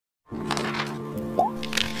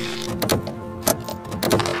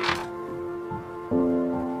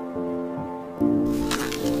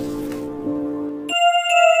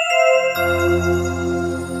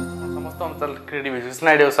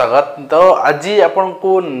स्वागत। तो आज आपन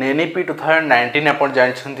को एनईपी 2019 आपन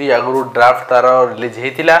जानछंती आगु ड्राफ्ट तार रिलीज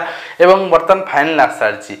हेतिला एवं बर्तन फाइनल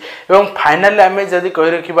आसारची एवं फाइनल आमे जदी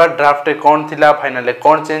कहि रखिबा ड्राफ्ट कोन थिला फाइनल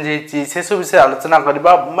कोन चेंज हेची से सब विषय आलोचना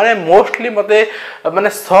करबा। माने मोस्टली मते माने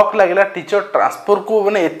शॉक लागला टीचर ट्रांसफर को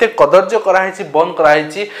माने एते कदर्य करा हेची बंद करा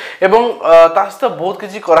हेची एवं तास्त बहुत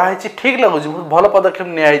किछि करा हेची ठीक लागुची बहुत भलो पदक्षेप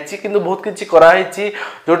निया हेची किंतु बहुत किछि करा हेची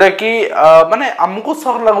जोटा कि माने हमको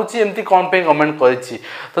शॉक लागुची एमती कोन पे कमेंट करिछि।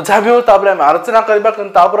 तो जहाँ भी हो तापर हम आलोचना करबा किंतु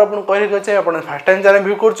तापर अपन कहि गछे अपन first time channel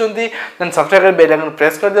view करचंती then subscribe कर बेल आइकन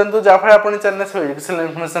प्रेस कर देंतु जा फळे अपन चैनल से एजुकेशनल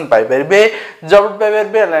इन्फॉर्मेशन पाई परबे जॉब पाई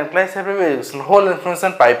परबे ऑनलाइन क्लास से एजुकेशनल होल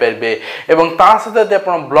इन्फॉर्मेशन पाई परबे एवं ता सहित यदि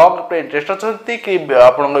अपन ब्लॉग पे इंटरेस्ट अछंती कि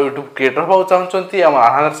अपन YouTube क्रिएटर हो चाहचंती हम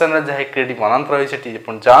आधार चैनल जहे क्रिएटिव अनंत रही सेठी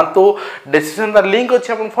अपन जानतु डिस्क्रिप्शन दा लिंक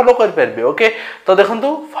अछि अपन फॉलो कर परबे। ओके तो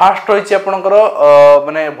देखंतु फास्ट होइछि आपनकर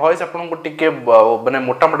माने वॉइस आपन को टिके माने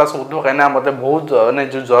मोटा मोटा सुधो काना मते बहुत माने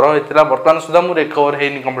जो ज्वर होइतिला वर्तमान सुधा मु रिकवर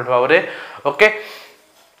हेनी कंप्लीट भाबरे। ओके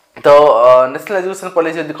तो नेशनल एजुकेशन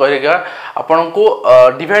पॉलिसी यदि कहेगा आपन को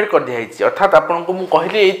डिवाइड कर दिया है अर्थात आपन को मु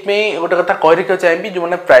कहली एत में गोटे कथा कहि रख चाहिबी जो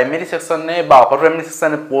माने प्राइमरी सेक्शन ने बा अपर प्राइमरी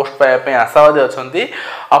सेक्शन ने पोस्ट पाया पे आशावादी अछंती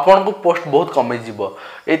आपन को पोस्ट बहुत कमी जिवो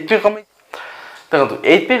एत पे कमी देखंतु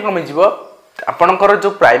एत पे कमी जिवो आपनकर जो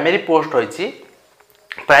प्राइमरी पोस्ट होइछि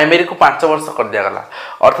प्राइमरी को 5 वर्ष कर दिया गला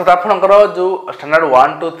अर्थात आपनकर जो स्टैंडर्ड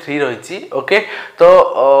 1 2 3 रहिछि। ओके तो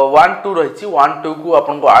 1 2 रहिछि 1 2 को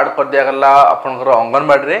आपन को ऐड कर दिया गला आपनकर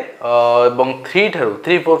अंगनवाड़ी रे एवं 3 थारु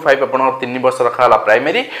 3 4 5 आपनकर 3 वर्ष रखा गला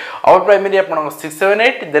प्राइमरी और प्राइमरी आपनकर 6 7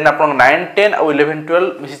 8 देन आपन 9 10 और 11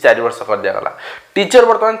 12 मिसी 4 वर्ष कर दिया गला। टीचर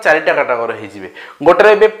वर्तमान 4टा कैटेगरी हे जिवे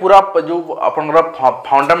गोटे रे पूरा जो आपनकर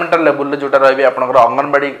फंडामेंटल लेवल रे जोटा रहबे आपनकर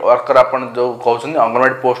अंगनवाड़ी वर्कर आपन जो कहउछन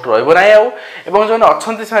अंगनवाड़ी पोस्ट रहबो नै आउ एवं जो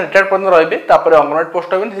अछंती से रिटायर्ड पर्यंत रहबे तापर अंगनवाड़ी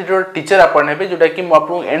पोस्ट रहबे से टीचर आपन हेबे जोटा कि म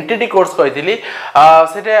आपन एनटीटी कोर्स कहितली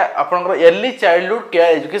सेटा आपनकर अर्ली चाइल्डहुड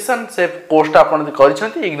केयर एजुकेशन से पोस्ट आपन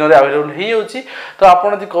करिसंती इग्नोर अवेलेबल हे होची तो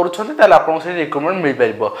आपन यदि करूछंती ताले आपन से रिक्वायरमेंट मिल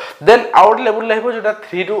पाइबो। देन आउट लेवल रहबो जोटा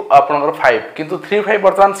 3 टू आपनकर 5 किंतु 3 5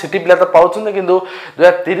 वर्तमान सिटी पिला तो पाउछन किंतु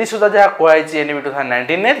 2030 सुधा जहा कोआइछि एनईपी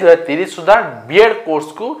 2019 ने 2030 सुधा बीएड कोर्स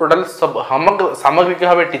को टोटल सब सामग्रिक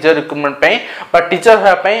भाबे टीचर रिक्रूटमेंट पई बा टीचर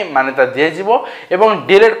होया पई मान्यता दिया जिवो एवं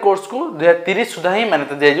डीएलएड कोर्स को 2030 सुधा ही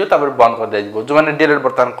मान्यता दिया जिवो तापर बंद कर दिया जिवो। जो माने डीएलएड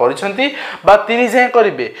वर्तमान करिसंती बा 30 जे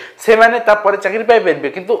करिवे से माने तापर चाकरी पाइ परबे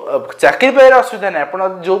किंतु चाकरी पाइर असुविधा नै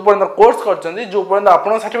आपण जो पर्यंत कोर्स करचंती जो पर्यंत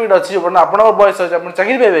आपण सर्टिफिकेट अछि जो पर्यंत आपण बयस अछि आपण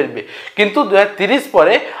चाकरी पाइ परबे किंतु 2030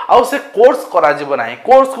 परे आउ से कोर्स करा जिवो नाही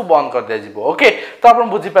कोर्स को बंद कर दिया जिवो। ओके तो आपण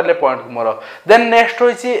बुझी पाले पॉइंट मोर। देन नेक्स्ट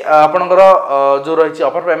होइछि आपनकर जो रहिछि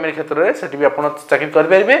अपर प्राइमरी क्षेत्र रे सेठी भी आपण चाकरी कर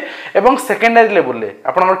परबे एवं सेकेंडरी लेवल रे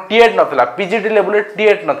आपनकर टीएट नथिला पीजीटी लेवल रे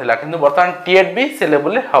टीएट नथिला किंतु वर्तमान टीएट भी से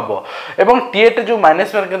लेवल रे हबो एवं टीएट जो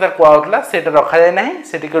माइनस मार्क केता कोआउटला सेटा रखा जाय नाही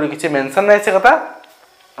सेठी कोइ किछि मेंशन नाही से कथा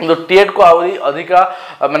जो टीएट को आउरी अधिका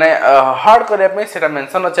माने हार्ड करे पे सेटा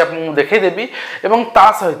मेंशन अछि आपन देखै देबी एवं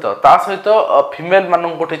ता सहित फीमेल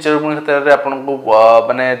मानन को टीचर क्षेत्र रे आपन को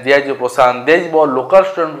माने दिया जो प्रोत्साहन दे जिवो लोकल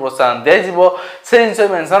स्टूडेंट प्रोत्साहन दे जिवो से जिंस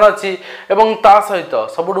मेंशन अछि एवं ता सहित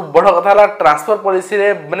सबुडु बड़ कथा ला ट्रांसफर पॉलिसी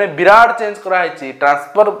रे माने विराट चेंज करा हैछि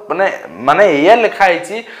ट्रांसफर माने ये लिखा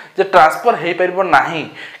हैछि जे ट्रांसफर हे परबो नाही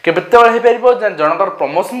केबेते हे परबो जनकर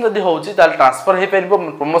प्रमोशन जदी होउछि ताल ट्रांसफर हे परबो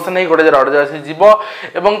प्रमोशन हे गोटे जड़ जासे जीवो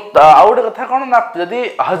एवं आउट कथा कोन ना जदी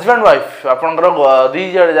हस्बैंड वाइफ आपनकर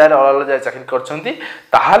दी जड़ जाय अलग जाय चाकरी करछंती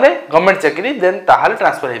ताहाले गवर्नमेंट चाकरी देन ताहाले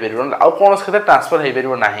ट्रांसफर हे परबो आ कोन से ट्रांसफर हे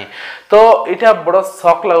परबो नाही। तो एटा बड़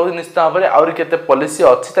शॉक लागो निश्चित भाबरे आउरी केते पॉलिसी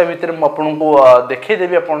अछि ता भीतर म आपन को देखै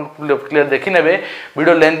देबी आपन क्लियर देखि नेबे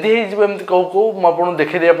वीडियो लेंथी हे जिवो एमति को म आपन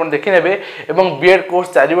देखै देबी आपन देखि नेबे एवं बीएड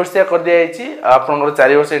कोर्स 4 वर्षिया कर दिया आइछि आपनकर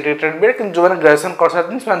 4 वर्ष इंटीग्रेटेड बीएड किंतु जो माने ग्रेजुएशन कर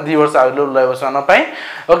साथि मान 2 वर्ष अवेलेबल रहबो सन पई।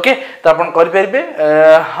 ओके तो आपन कर परबे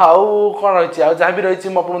हाउ कोन रहिछि आ जहा भी रहिछि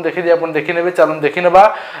म आपन देखि दे आपन देखि नेबे चलन देखि नेबा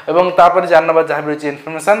एवं तापर जानबा जहा भी रहिछि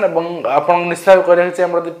इन्फॉर्मेशन एवं आपन निश्चय करे छै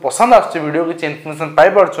हमरा पसंद आछै वीडियो कि इन्फॉर्मेशन पाइ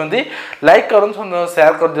परछंती लाइक करन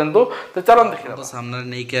शेयर कर दियंतु। तो चलन देखि तो सामने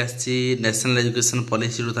नै के आछि नेशनल एजुकेशन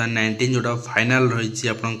पॉलिसी 2019 जोटा फाइनल रहिछि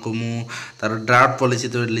आपन को मु तार ड्राफ्ट पॉलिसी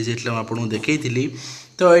तो रिलीज हेतले आपन देखैथिली।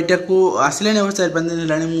 तो एटा को आसले ने 4-5 दिन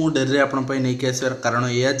लाणी मु डेरे आपन पई नै के आसर कारण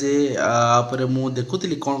या जे आपरे मु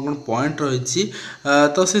देखुतली कोन कोन पॉइंट रहिछि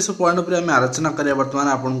तो से सब पॉइंट ऊपर हम आलोचना करिया वर्तमान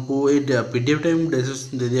आपन को ए पीडीएफ टाइम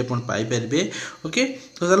डिस्क्रिप्शन दे दे आपन पाई परबे। ओके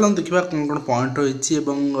तो चलो देखा कौन कौन पॉइंट रही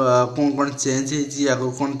कौन कौन चेंज होती आगे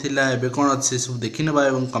कौन थी एवं कौन अच्छे सब देखी ना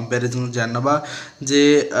और कंपेरिजन जानवा जे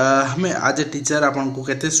हमें आज ए टीचर आपन को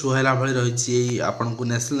केते सुहायला भली रही आपन को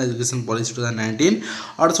नेशनल एजुकेशन पॉलिसी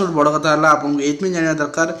 2019 और सब बड़ कथा है आपन को एथमे जानिया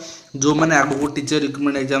दरकार जो मैंने आगो टीचर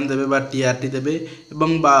रिक्रुटमेंट एग्जाम देबे बा टीआरटी देबे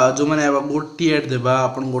एवं जो मैंने आगो टीएट देबा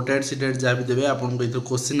आपन को टेट सीटेट जा भी देबे आपन को इतो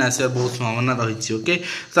क्वेश्चन आसे बहुत संभावना रही ओके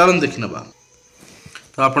चलो देखि नबा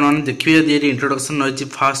तो आप देखिए यदि ये इंट्रोडक्शन रही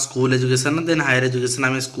fast school education then higher education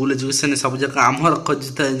आम स्कूल एजुकेशन सब जगह आमर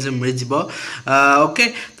खोजिता जिन मिल ओके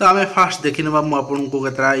तो आम फास्ट देखी ना मुझे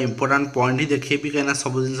केतटा इंपोर्टाट पॉइंट ही देखेबी कहीं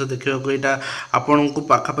सब जिन देखा यहाँ आपन को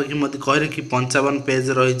पाखापाखि मत कहे कि 55 पेज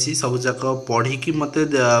रही सब जाक पढ़ी मत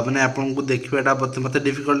मैंने आपको देखा मत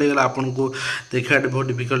डिफिकल्ट होगा आपन को देखा बहुत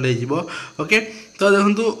डिफिकल्ट हो ओके तो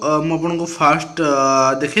देखो मुझे फास्ट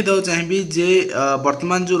देखी देव चाहिए जे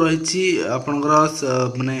वर्तमान जो रही आपंकर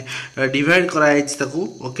माने डिवाइड कराई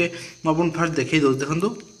ओके मुझे फास्ट देखी दो देखो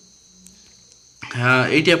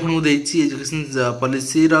ये आपको एजुकेशन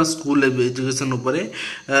पॉलिसी स्कूल एजुकेशन उपरे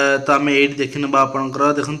तो आम ये देखी ना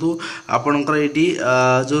आपंकर देखूँ आपंकर ये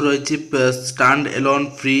जो रही स्टैंड एलोन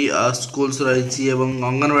फ्री स्कूल्स रही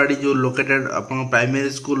अंगनवाड़ी जो लोकेटेड आप प्राइमरी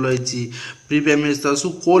स्कूल रही प्री प्राइमरी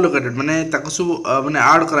सब को लोकेटेड माने सब माने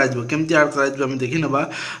आड करमती आड कर देखी ना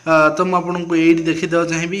तो मुझे ये देखी देवा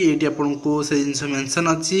चाहिए ये आपको से जिन मेंशन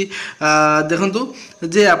अच्छी देखु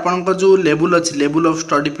जे आपंकर जो लेवल अच्छी लेवल ऑफ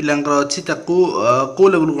स्टडी पिलांकर अच्छी को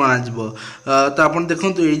लेवल को आना तो आप देखो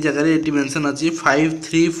ये जगह ये मेंशन अच्छी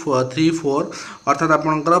 5334 अर्थात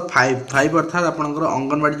आपंकर 5 अर्थात आपंकर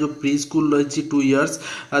अंगनवाड़ी जो प्री स्कूल रही 2 years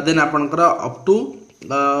देन आपंकर अप टू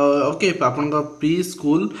ओके आपन प्री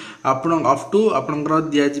स्कूल अप टू आपंकर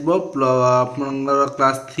दिज्व आपंकर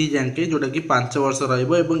क्लास 3 जाके जोटा कि 5 वर्ष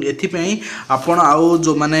रही आपन आउ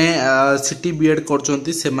जो मैंने सिटी बीएड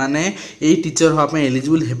करछंती से माने ए टीचर होगा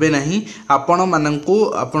एलिजिबल हेबे नहीं आपण माननकु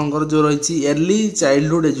आपनकर जो रही early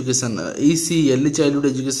childhood education EC early childhood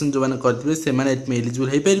education जो मैंने करथिबे से माने एतमे एलिजिबल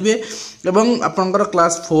हे परिबे एवं आपनकर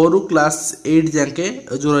क्लास 4 रु क्लास 8 जाके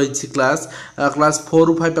जो रही क्लास 4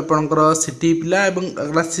 रु 5 आपनकर सिटी पिला एवं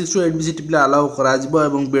क्लास 6 टू 8 भी सिटी पिला अलाउ करा जिवो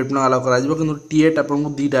एवं बीएड अलाउ करा जिवो किंतु टीएट आपन को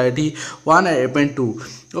दीटा एठी 1.2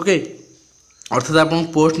 ओके अर्थात आप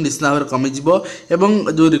पोस्ट निश्चित भाव में कमिज एवं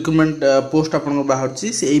जो रिक्रुटमेंट पोस्ट आप बाहर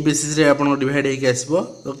से यही बेसीस रे आप डिवाइड होकर आसो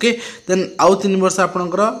ओके देन आउ 3 वर्ष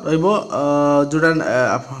आपंकर जोटा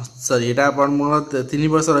सॉरी यहाँ आप 3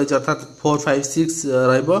 वर्ष रही अर्थात 4 5 6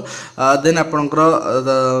 रेन आपंकर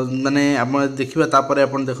माने आप देखा तापर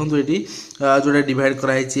आप देखो ये जोटा डिवाइड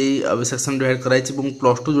कराई सेक्शन डिवाइड कराई +2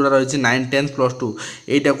 जोटा रही 9 10 +2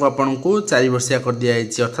 यहीटा को आपको 4 वर्षिया कर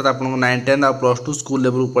दिखाई अर्थात आप 9 10 आ +2 स्कूल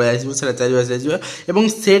लेवल को पलि आसो 4 वर्ष एवं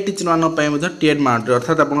से टीचर मान टीएट माउंट्री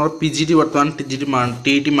अर्थात आप पीजीटी बर्तमान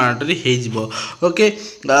टीईटी माउंट्री हो ओके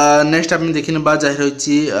नेक्स्ट आप देखी ना जहाँ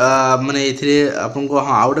रही माने आपको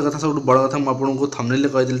हाँ आउ कथा सब बड़ कथा मुझे थंबनेल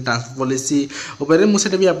कही ट्रांसफर पॉलिसी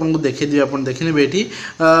मुझे भी आपको देखी आप देखने ये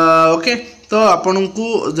ओके तो आपन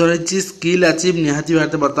को जो रही स्किल अचीव निहाती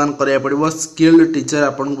भाव बर्तमान करा पड़ो स्किल्ड टीचर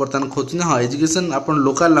आपन बर्तमान खोजुना हाँ एजुकेशन आप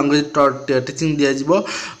local language teaching दिज्व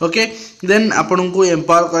okay then आपन को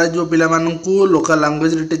एम्पावर कर पिला लोकल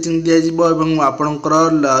लैंग्वेज टीचिंग दिज्व आपंकर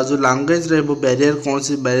जो लैंग्वेज बैरियर कौन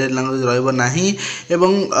सी बैरियर लैंग्वेज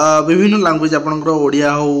रहा विभिन्न लैंग्वेज आपंकर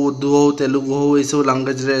ओडिया हो उर्दू हो तेलुगु हो यह सब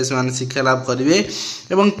लैंग्वेज से शिक्षा लाभ करेंगे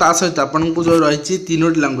सहित आपन को जो रही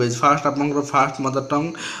 3 लैंग्वेज फास्ट आपंकर fast mother tongue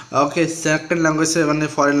okay second language से मैंने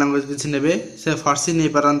फॉरेन लैंग्वेज किसी ने से फारसी नहीं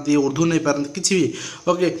पारती उर्दू नहीं पारती किसी भी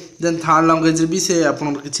ओके देन थर्ड लैंग्वेज भी से आप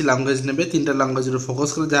किसी लैंग्वेज ने 3टा लैंग्वेज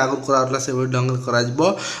फोकस कर जहाँ करा से ढंग कर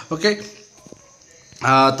ओके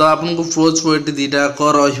तो आपको प्रोज पोएट्री दीटा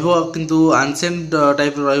किंतु एंशिएंट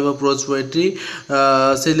टाइप प्रोज पोएट्री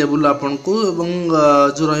से लेवल आपन को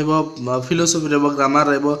जो फिलोसफी ग्रामर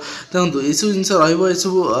देखो ये सब जिन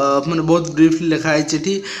मैंने बहुत ब्रीफली लिखाई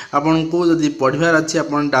आपन को जब पढ़ार अच्छी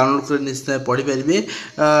आप डाउनलोड कर निश्चित पढ़ी पारे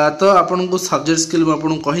तो आपन को सब्जेक्ट स्किल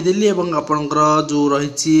मुझे कहीदेली आपंकर जो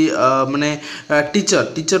रही माने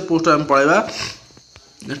टीचर पोस्ट आम पढ़ा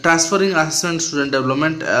transferring assistant student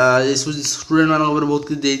development student मान बहुत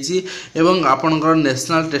कुछ देती आपंकर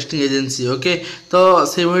नेशनल टेस्टिंग एजेंसी ओके तो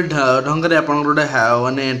से ढंग से आप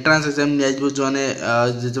माने एंट्रांस एग्जाम नि जो मैंने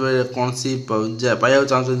जो कौन सी पाया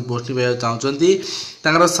चाहते पोस्टिंग पाया चाहते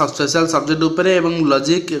स्पेशल सब्जेक्ट उपरे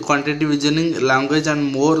logic quantitative reasoning language and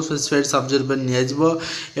more specified subject पर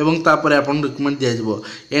निपर आपन रिकमेंड दिज्व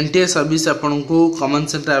एनटीए सर्विस आपन को कॉमन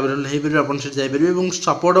सेंटर अवेलेबल हो पारे आप जापर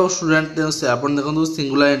सपोर्ट ऑफ स्टूडेंट आप देखो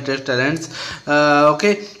सिंगुलर इंटरेस्ट टैलेंट्स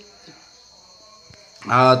ओके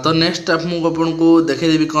तो नेक्स्ट आपको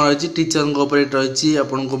देखदेवी कौन रही टीचर रही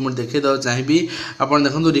आपको मुझे देखा चाहिए आप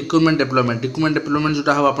देखो रिक्रुटमेंट डेवलपमेंट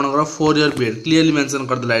जोटा हम आप 4 year बीएड क्लीयरली मेंशन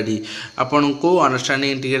करदेला ये आपको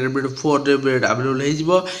understanding integrated BEd 4 year BEd available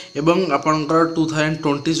हो आपंकर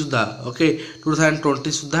 2020 सुधा ओके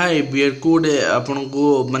 2020 सुधा ये बीएड को गोटे आपको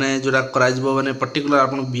माने जोटा माने पर्टिकुलर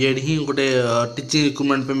आप बीएड ही गोटे टीचिंग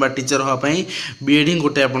रिक्रुटमेंट टीचर हाँपाई बीएड ही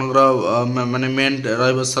गोटे आपंकर माने मेन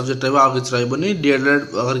सब्जेक्ट रही डीएलएड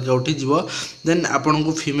अगर उठी देन आपन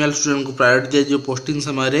को फीमेल स्टूडेंट को प्रायोरिटी दिया पोस्टिंग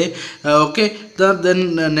समय ओके देन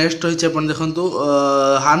नेक्स्ट रही देखो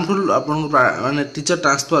हार्मफुल आपन माने teacher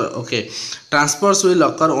transfer okay transverse will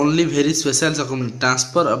occur only very special circumstance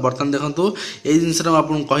transfer बर्तमान देखो ये जिनस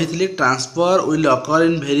आपको कही transfer will occur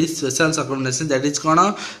in very special circumstance that is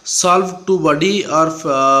कौन सॉल्व टू बॉडी और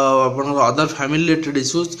अदर फैमिली रिलेटेड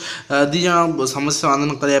इश्यूज दी जन समस्या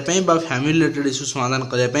समाधान करने फैमिली रिलेटेड इश्यू समाधान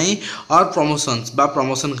करने और प्रमोशंस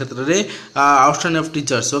प्रमोशन क्षेत्र में आउटस्टैंडिंग ऑफ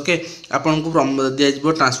टीचर्स ओके आपन को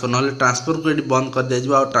दिया ट्रांसफर ना ट्रांसफर को ये बंद कर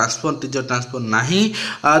दिया ट्रांसफर टीचर ट्रांसफर नहीं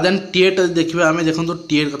देन टीएट देखिए आम देखो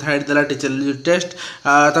टीएट कथा देला टीचर टेस्ट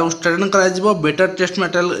स्ट्रेटन कर बेटर टेस्ट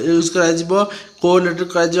मटेरियल यूज कर कोरिलेटेड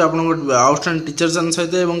कर आउटस्टैंडिंग टीचर्स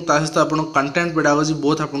सहित सहित आप कंटेंट पेडागोजी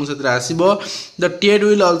बोथ आपको आसो the TET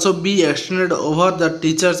will also be extended over the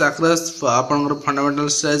teachers across आपंकर फंडामेंटल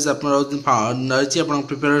स्टेज रही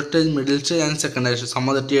prepare stage middle stage and secondary stage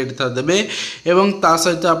समस्त टीएट देवे एवं ता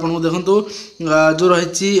सहित आपको देखो जो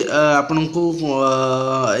रही आपन को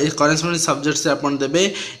करेस्पोंडिंग सब्जेक्ट से आप देवे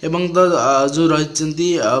जो रही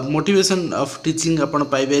मोटिवेशन ऑफ टीचिंग आप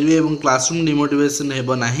पाइपर क्लासरूम डिमोटिवेशन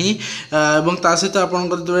हेब नहीं सहित आप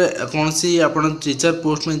कौन सी आप टीचर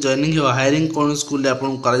पोस्ट में जॉइनिंग हो हायरिंग कौन स्कूल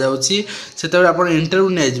आप इंटरव्यू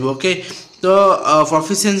नहीं ओके तो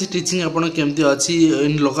प्रोफिशिएंसी टीचिंग आपन केमती अच्छी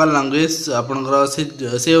इन लोकल लैंग्वेज आपनकर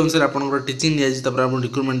से अनुसार आपनकर टीचिंग दिया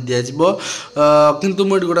रिक्रुटमेंट दिया किंतु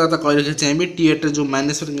मुझे गोटे कथा कही रखा चाहिए टीएट जो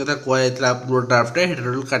मैनेजमेंट कथा कहला ड्राफ्ट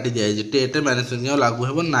हेटर काटी दिया टीएट मैनेजमेंट लागू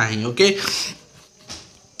हेब नहीं ओके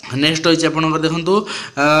नेक्स्ट रही आप देखो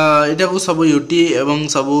यहाँ को सब यूटी एवं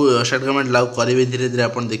सब स्टेट गवर्नमेंट लागू करेंगे धीरे धीरे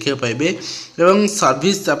आप देखा पाइबे एवं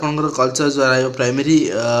सर्विस आपंकर कल्चर जो रहा primary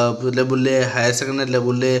level higher secondary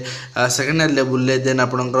level secondary level then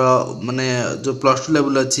आपंकर माने जो +2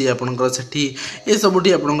 लेवल अच्छी आपंकर से ये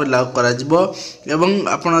सबुठी आप लागू कर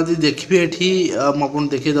देखिए ये मुझे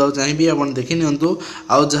देखी चाहिए आप देखी नियंतु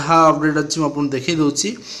आउ जहाँ अपडेट अच्छी मुझे देखी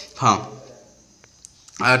दूसरी हाँ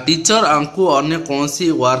टीचर को अन्य कौन सी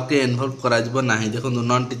वर्क इनवॉल्व करा नहीं देखो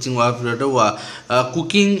non teaching work related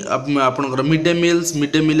cooking आपंकर मिड डे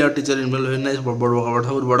मिल और टीचर इनवॉल्व हो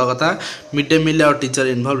बहुत बड़ कथा मिड डे मिल और टीचर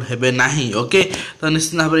इनवॉल्व हेबे नहीं ओके तो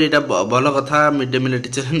निश्चित भाव में यहाँ भल कथा mid day meal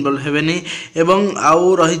teacher involve हेबे नहीं एवं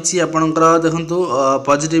आउ रही आपंकर देखो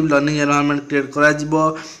पॉजिटिव लर्निंग एनवायरनमेंट क्रिएट करा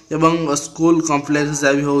स्कूल कॉम्प्लेक्स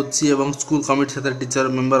जहाँ भी हो स्कूल कमिटी सहित टीचर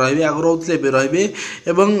मेंबर रही आगे रोते रही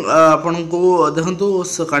आपन को देखो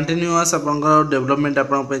कंटिन्यूअस आपंकर डेवलपमेंट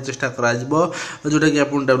आप चेष्टा करा जोटा कि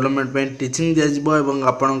आप डेवलपमेंट टीचिंग दिया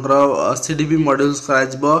आपंकर सीडीबी मॉड्यूल्स करा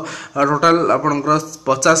टोटाल आपंकर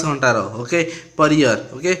 50 घंटार okay per year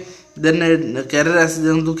okay then career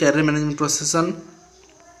देखो career management प्रोसेसन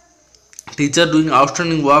teacher doing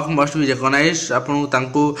outstanding work must be recognised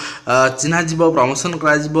आपको चिन्हा प्रमोशन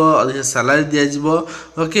कर सैलरी दिया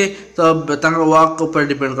ओके तो वर्क ऊपर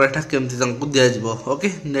डिपेंड कर केमती दिया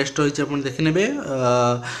ओके नेक्स्ट रही आप देखने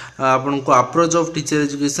आपको अप्रोच ऑफ टीचर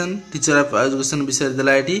एजुकेशन विषय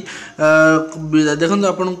देला ये देखो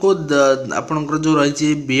आपको जो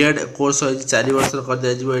रही बीएड कोर्स रही 4 वर्ष कर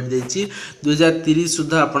दिया 2030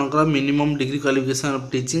 सुधा आपंकर minimum degree qualification of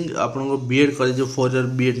teaching आपको बीएड कर 4 year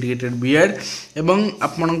बी इंटीग्रेटेड बीएड एवं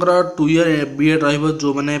आपंकर 2 year बीएड रहिबो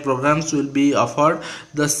जो माने programmes will be offered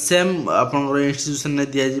the same आपंकर इंस्टीट्यूशन ने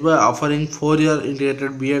दिया offering 4 year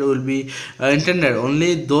integrated BEd will be intended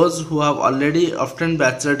only those who have already obtained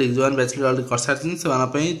bachelor degree जो बैचलर ऑलरेडी कर सारथिन से वाना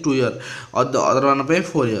पे 2 year और अदर वाना पे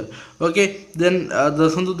 4 year ओके देन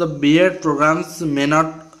देखो the BEd programmes may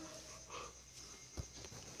not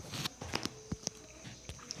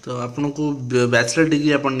तो आपन को बैचलर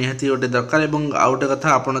डिग्री आप निहाती गोटे दरकार आउ गोटे कथा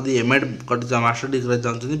आप एमएड मास्टर डिग्री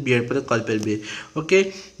चाहते बीएड पर करेंगे ओके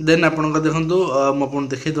देन आप देखो मुझे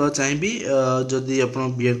देखा चाहिए जदि आप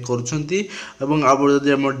बीएड कर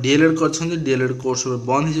डीएलएड कर डीएलएड कोर्स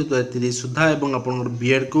बंद हो 2030 सुधा आप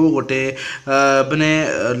बीएड को गोटे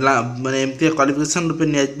माने एमती क्वालिफिकेशन रूप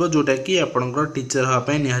नि जोटा कि आप टीचर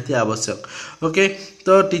हाँपाई निहाती आवश्यक ओके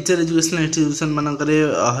तो टीचर एजुकेशनल इंस्टीट्यूशन मानक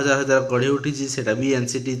हजार गढ़ी उठी से भी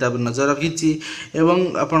एनसीटी नजर रखी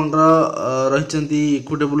आपंकर रही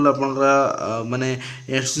इक्विटेबल आपंकर माने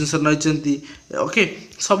इंस्टीट्यूशन रही ओके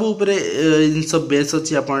सब उपरे जिनस बेस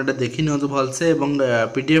अच्छी आप देखी नि भलसे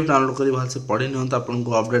पीडीएफ डाउनलोड कर भलसे पढ़ी नि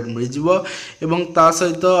आपको अपडेट मिल जाव ता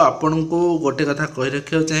सहित आपन को गोटे कथा कही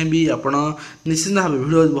रखा चाहिए आप निश्चिंत भाव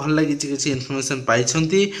वीडियो भल लगी किसी इनफॉरमेशन पाई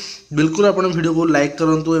बिल्कुल आप वीडियो को लाइक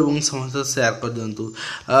करूँ और समस्त शेयर कर दिंतु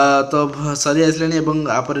तो सरी आसलानी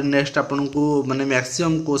आप नेक्स्ट आपन को माने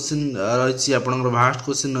मैक्सिमम क्वेश्चन रही आप भास्ट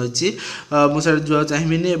क्वेश्चन रही मुझे जो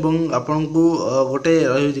चाहिए आपन को गोटे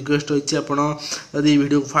रिक्वेस्ट रही आप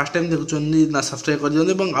वीडियो को फास्ट टाइम देखुं ना सब्सक्राइब कर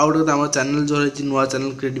दिखाते आउ गोटे आम चैनल जो रही नुआ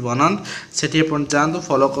चैनल क्रिएटिव अनंत से जातु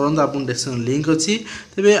फॉलो करूँ आपको डिस्क्रिप्शन लिंक अच्छी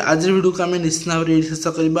तेज आज वीडियो को आम निश्चित भाव में शेष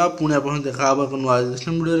करवा पुणी आप देखा नुआ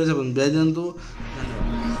वीडियो दिंतु।